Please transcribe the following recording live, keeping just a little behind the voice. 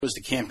Was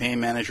the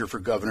campaign manager for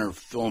Governor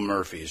Phil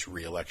Murphy's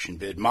reelection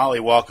bid. Molly,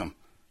 welcome.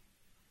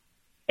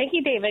 Thank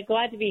you, David.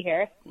 Glad to be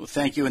here. Well,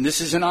 thank you. And this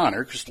is an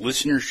honor because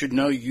listeners should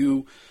know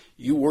you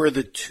were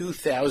the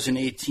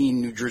 2018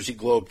 New Jersey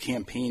Globe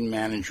Campaign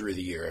Manager of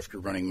the Year after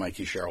running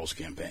Mikey Sherrill's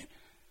campaign.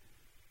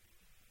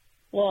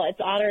 Well, its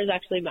honor is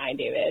actually mine,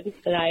 David,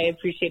 and I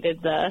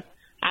appreciated the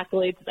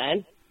accolades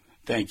then.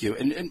 Thank you.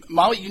 And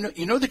Molly,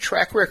 you know the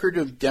track record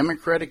of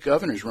Democratic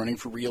governors running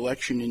for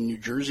reelection in New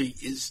Jersey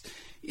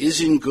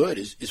isn't good.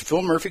 Is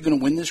Phil Murphy going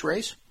to win this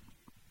race?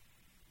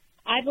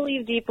 I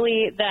believe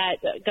deeply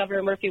that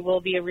Governor Murphy will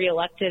be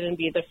reelected and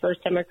be the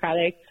first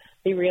Democratically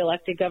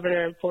reelected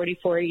governor in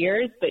 44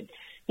 years. But,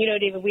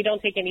 David, we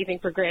don't take anything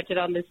for granted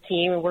on this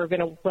team, and we're going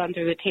to run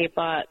through the tape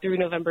through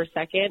November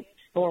 2nd, and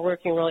we're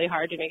working really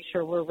hard to make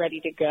sure we're ready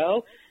to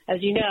go.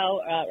 As you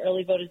know,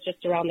 early vote is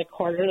just around the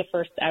corner, the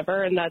first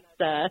ever, and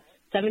that's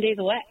 7 days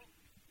away.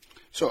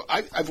 So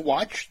I've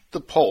watched the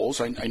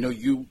polls. I know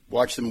you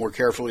watch them more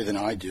carefully than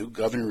I do.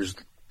 Governor's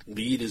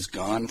lead has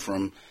gone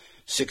from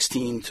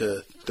 16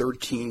 to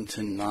 13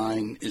 to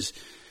 9.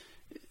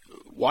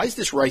 Why is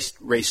this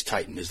race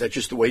tightened? Is that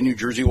just the way New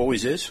Jersey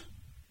always is?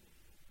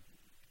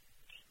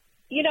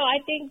 I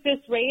think this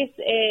race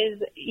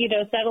is,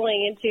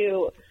 settling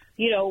into,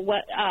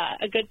 what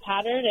a good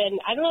pattern. And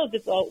I don't know if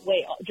this is the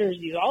way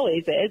Jersey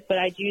always is, but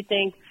I do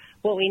think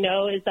what we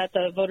know is that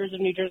the voters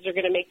of New Jersey are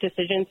going to make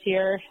decisions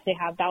here. They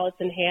have ballots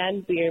in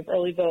hand. We have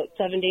early vote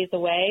 7 days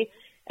away.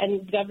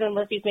 And Governor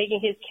Murphy's making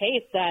his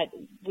case that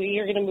we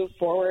are going to move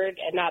forward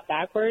and not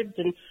backwards.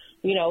 And,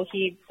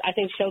 he, I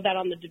think, showed that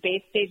on the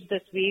debate stage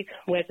this week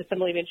with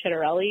Assemblyman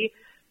Ciattarelli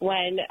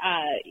when,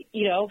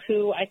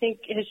 who I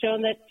think has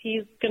shown that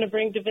he's going to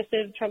bring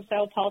divisive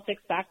Trump-style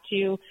politics back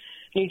to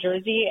New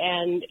Jersey.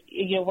 And,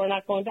 we're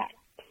not going back.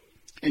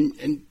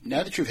 And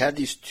now that you've had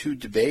these two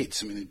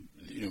debates, I mean,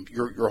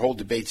 your whole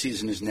debate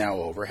season is now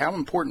over. How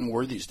important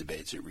were these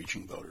debates at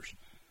reaching voters?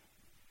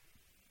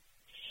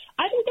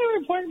 I think they were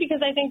important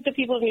because I think the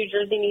people of New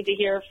Jersey need to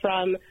hear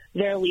from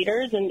their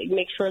leaders and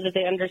make sure that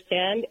they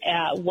understand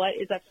what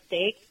is at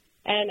stake.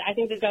 And I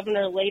think the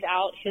governor laid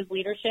out his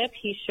leadership.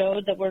 He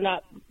showed that we're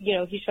not,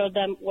 he showed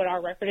them what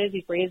our record is.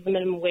 He's raised the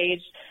minimum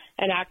wage,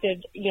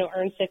 enacted,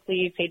 earned sick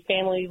leave, paid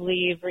family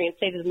leave,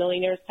 reinstated the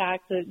millionaire's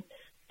taxes,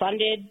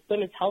 funded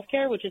women's health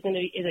care, which is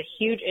a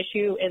huge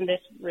issue in this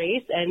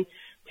race. And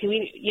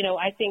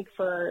I think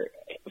for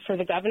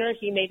the governor,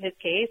 he made his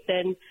case,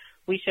 and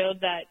we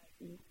showed that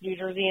New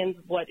Jerseyans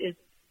what a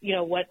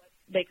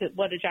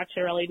Jack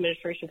Ciattarelli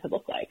administration could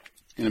look like.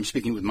 And I'm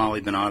speaking with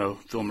Molly Donato,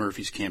 Phil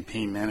Murphy's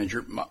campaign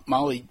manager.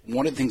 Molly,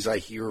 one of the things I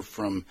hear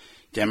from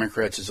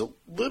Democrats is a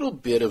little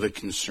bit of a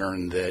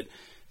concern that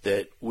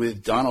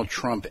with Donald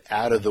Trump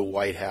out of the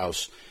White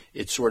House,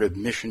 it's sort of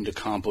mission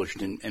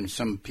accomplished, and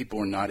some people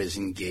are not as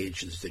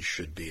engaged as they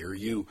should be.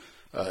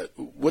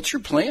 What's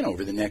your plan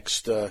over the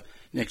next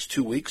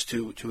 2 weeks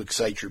to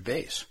excite your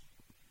base?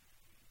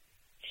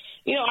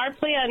 Our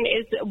plan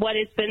is what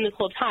it's been this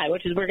whole time,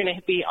 which is we're going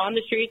to be on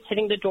the streets,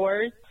 hitting the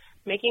doors,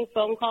 making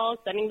phone calls,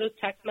 sending those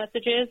text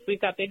messages.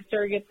 We've got big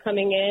surrogates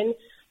coming in.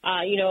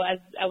 As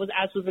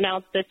was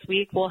announced this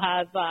week, we'll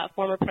have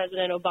former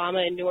President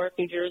Obama in Newark,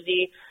 New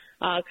Jersey,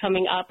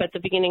 coming up at the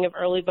beginning of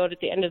early vote at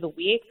the end of the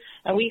week.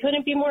 And we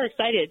couldn't be more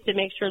excited to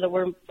make sure that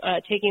we're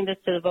taking this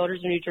to the voters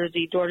of New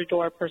Jersey, door to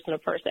door, person to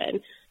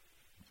person.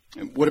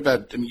 And what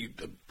about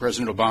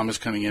President Obama's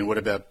coming in? What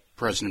about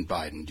President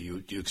Biden? Do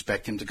you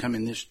expect him to come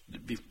in in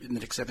the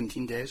next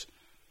 17 days?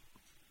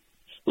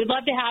 We'd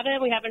love to have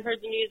him. We haven't heard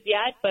the news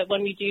yet, but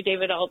when we do,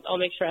 David, I'll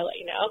make sure I let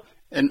you know.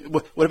 And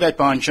what about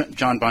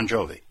John Bon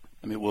Jovi?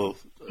 I mean, we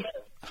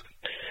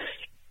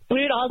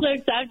would also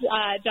accept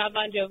John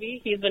Bon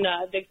Jovi. He's been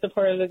a big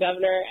supporter of the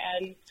governor,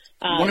 and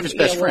one of his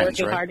best friends, we're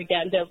working right? hard to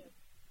get him.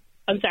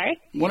 I'm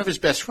sorry? One of his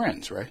best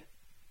friends, right?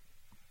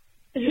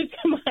 To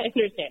my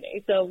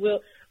understanding. So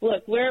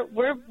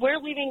we're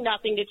leaving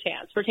nothing to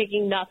chance. We're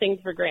taking nothing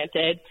for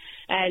granted,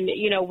 and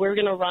we're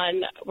gonna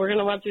run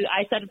through.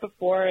 I said it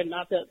before, and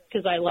not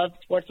because I love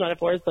sports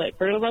metaphors, but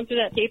we're gonna run through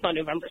that tape on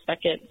November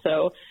 2nd.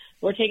 So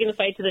we're taking the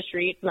fight to the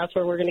streets, and that's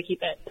where we're gonna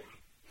keep it.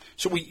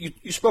 So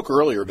you spoke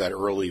earlier about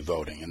early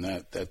voting, and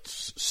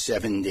that's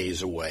 7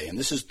 days away. And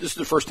this is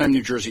the first time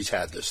New Jersey's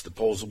had this. The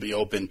polls will be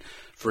open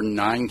for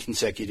 9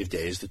 consecutive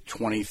days, the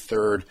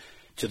 23rd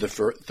to the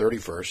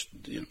 31st.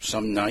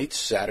 Some nights,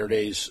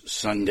 Saturdays,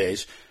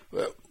 Sundays.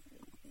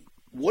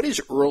 What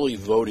does early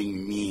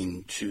voting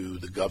mean to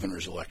the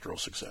governor's electoral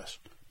success?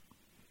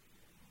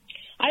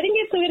 I think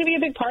it's going to be a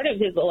big part of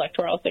his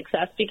electoral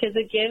success because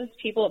it gives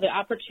people the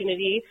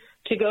opportunity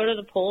to go to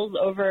the polls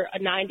over a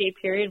 9-day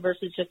period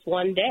versus just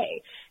 1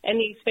 day. And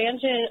the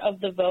expansion of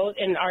the vote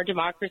in our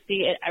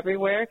democracy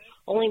everywhere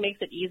only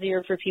makes it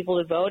easier for people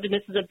to vote. And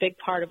this is a big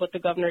part of what the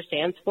governor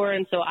stands for.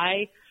 And so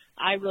I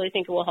really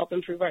think it will help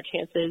improve our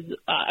chances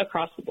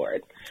across the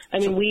board. I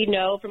mean, we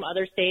know from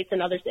other states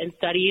and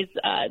studies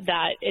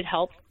that it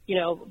helps,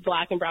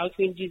 Black and brown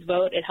communities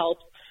vote. It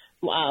helps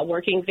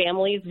working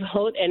families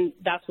vote, and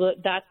that's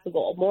the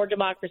goal. More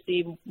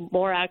democracy,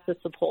 more access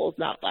to polls,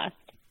 not less.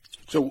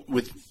 So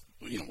with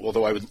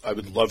although I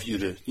would love you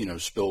to,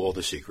 spill all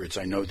the secrets.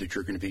 I know that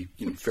you're going to be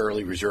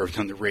fairly reserved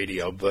on the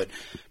radio, but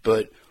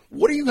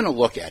what are you going to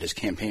look at as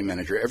campaign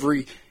manager?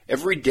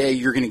 Every day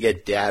you're going to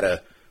get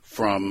data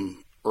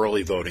from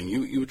early voting.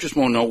 You just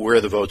won't know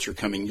where the votes are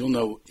coming. You'll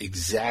know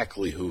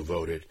exactly who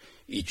voted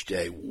each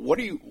day. What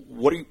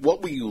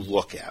will you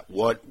look at?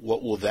 What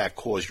will that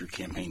cause your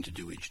campaign to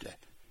do each day?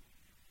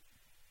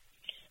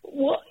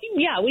 Well,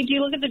 yeah, we do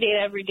look at the data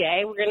every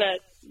day. We're going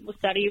to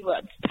study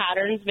what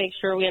patterns, make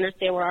sure we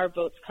understand where our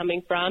vote's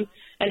coming from,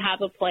 and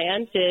have a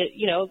plan to,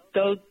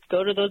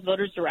 go to those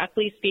voters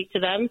directly, speak to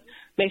them,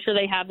 make sure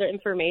they have their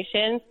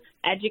information,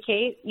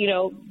 educate.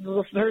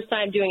 The first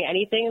time doing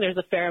anything, there's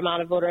a fair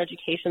amount of voter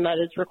education that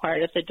is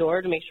required at the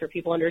door to make sure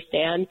people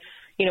understand,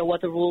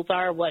 what the rules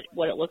are, what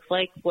it looks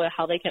like,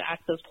 how they can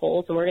access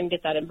polls, and we're going to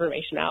get that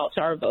information out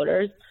to our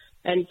voters.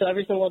 And so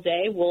every single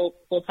day we'll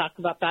talk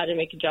about that and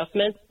make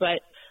adjustments. But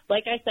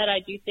like I said, I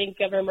do think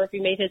Governor Murphy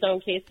made his own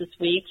case this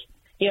week.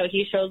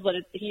 He showed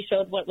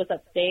what was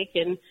at stake,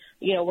 and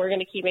we're going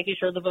to keep making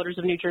sure the voters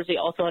of New Jersey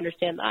also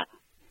understand that.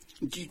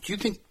 Do you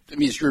think? I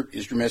mean, is your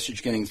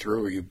message getting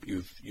through? Or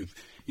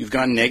you've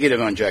gone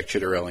negative on Jack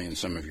Ciattarelli in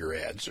some of your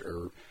ads,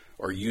 or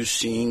are you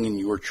seeing in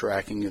your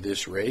tracking of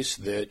this race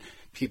that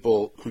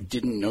people who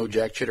didn't know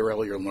Jack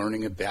Ciattarelli are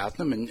learning about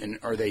them, and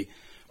are they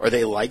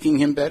liking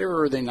him better,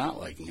 or are they not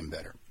liking him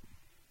better?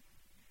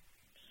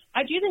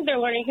 I do think they're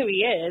learning who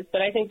he is,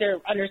 but I think they're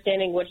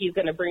understanding what he's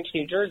going to bring to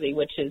New Jersey,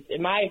 which is, in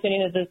my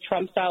opinion, is this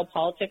Trump-style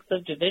politics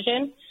of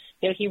division.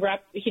 He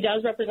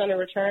does represent a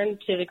return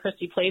to the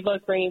Christie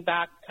playbook, bringing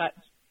back cuts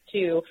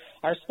to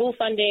our school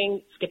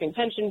funding, skipping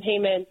pension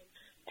payments,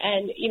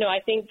 and I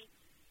think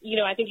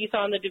you saw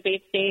on the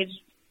debate stage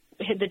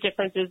the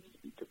differences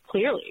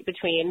clearly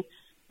between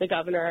the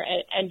governor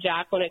and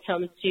Jack when it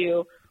comes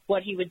to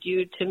what he would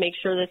do to make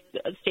sure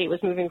this state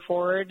was moving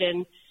forward.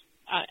 And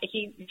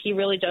he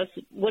really does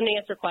wouldn't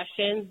answer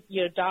questions,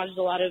 dodged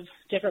a lot of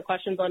different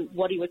questions on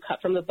what he would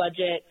cut from the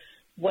budget,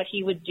 what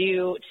he would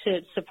do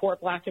to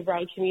support Black and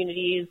brown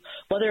communities,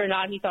 whether or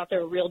not he thought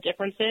there were real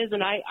differences.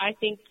 And I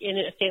think in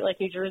a state like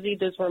New Jersey,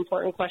 those were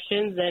important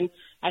questions, and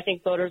I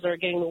think voters are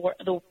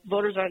the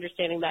voters are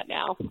understanding that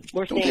now.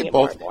 We're seeing it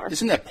more and more.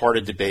 Isn't that part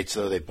of debates,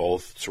 though? They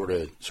both sort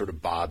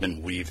of bob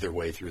and weave their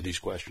way through these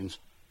questions.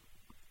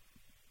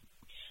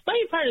 Might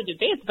be part of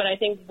debates, but I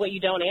think what you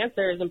don't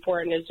answer is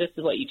important as just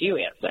as what you do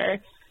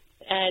answer.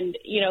 And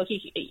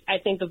I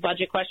think the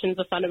budget question is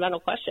a fundamental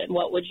question.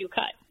 What would you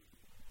cut?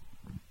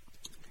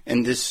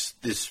 And this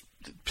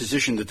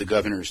position that the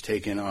governor has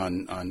taken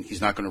on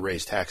he's not going to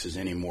raise taxes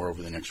anymore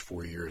over the next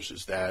 4 years,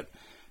 is that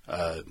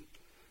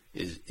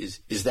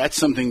is that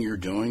something you're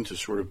doing to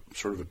sort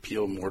of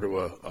appeal more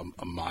to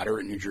a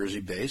moderate New Jersey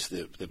base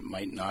that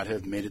might not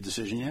have made a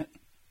decision yet?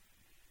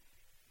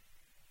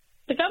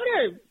 The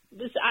governor,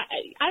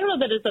 I don't know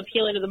that it's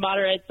appealing to the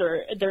moderates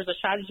or there's a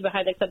strategy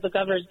behind it, except the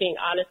governor is being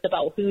honest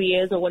about who he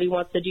is and what he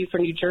wants to do for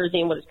New Jersey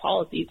and what his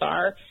policies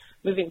are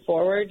moving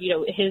forward.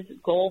 His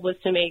goal was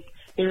to make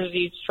New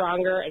Jersey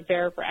stronger and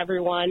fairer for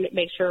everyone,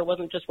 make sure it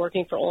wasn't just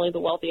working for only the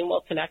wealthy and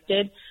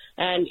well-connected.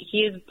 And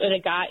he has been a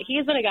guy who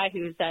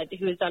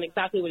has done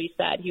exactly what he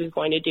said he was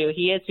going to do.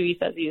 He is who he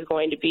says he is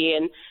going to be,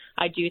 and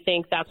I do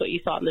think that's what you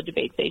saw on the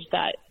debate stage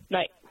that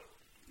night.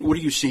 What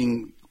are you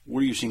seeing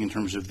in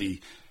terms of the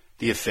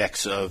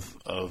effects of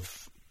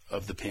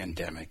the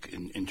pandemic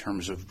in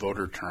terms of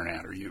voter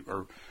turnout?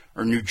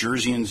 Are New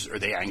Jerseyans, are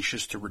they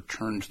anxious to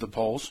return to the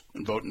polls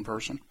and vote in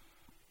person?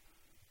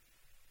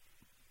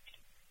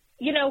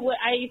 What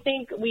I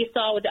think we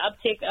saw with the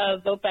uptick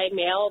of vote by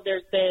mail,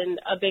 there's been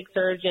a big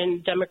surge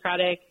in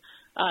Democratic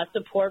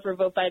support for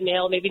vote by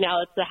mail. Maybe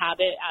now it's the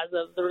habit as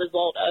of the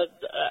result of,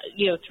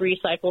 3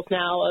 cycles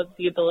now of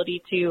the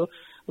ability to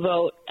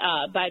vote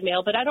by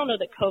mail. But I don't know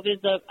that COVID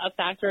is a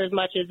factor as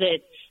much as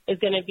it is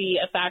going to be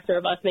a factor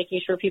of us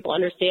making sure people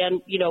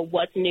understand,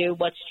 what's new,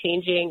 what's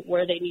changing,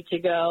 where they need to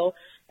go.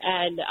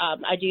 And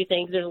I do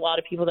think there's a lot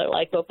of people that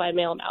like vote by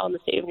mail now in the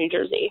state of New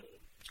Jersey.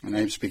 And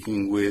I'm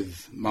speaking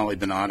with Molly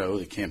Bonato,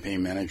 the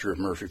campaign manager of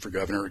Murphy for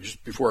Governor.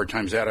 Just before our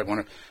time's out, I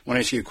want to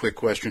ask you a quick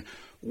question.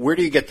 Where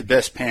do you get the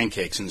best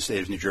pancakes in the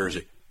state of New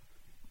Jersey?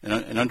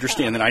 And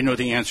understand that I know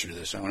the answer to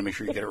this. I want to make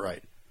sure you get it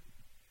right.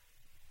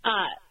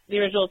 The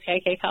original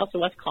Pancake House in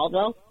West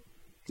Caldwell.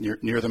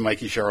 Near the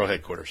Mikey Sherrill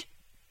headquarters.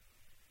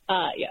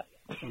 Yeah.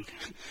 Okay.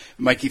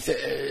 Mikey,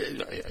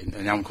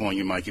 now I'm calling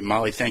you Mikey.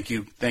 Molly, thank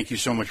you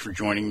so much for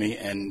joining me.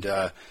 And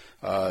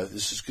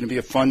this is going to be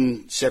a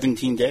fun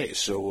 17 days.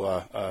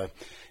 So,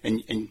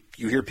 and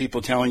you hear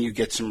people telling you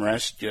get some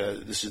rest.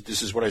 This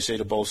is what I say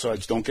to both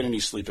sides. Don't get any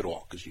sleep at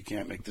all because you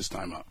can't make this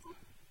time up.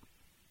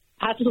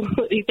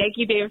 Absolutely. Thank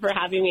you, David, for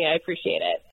having me. I appreciate it.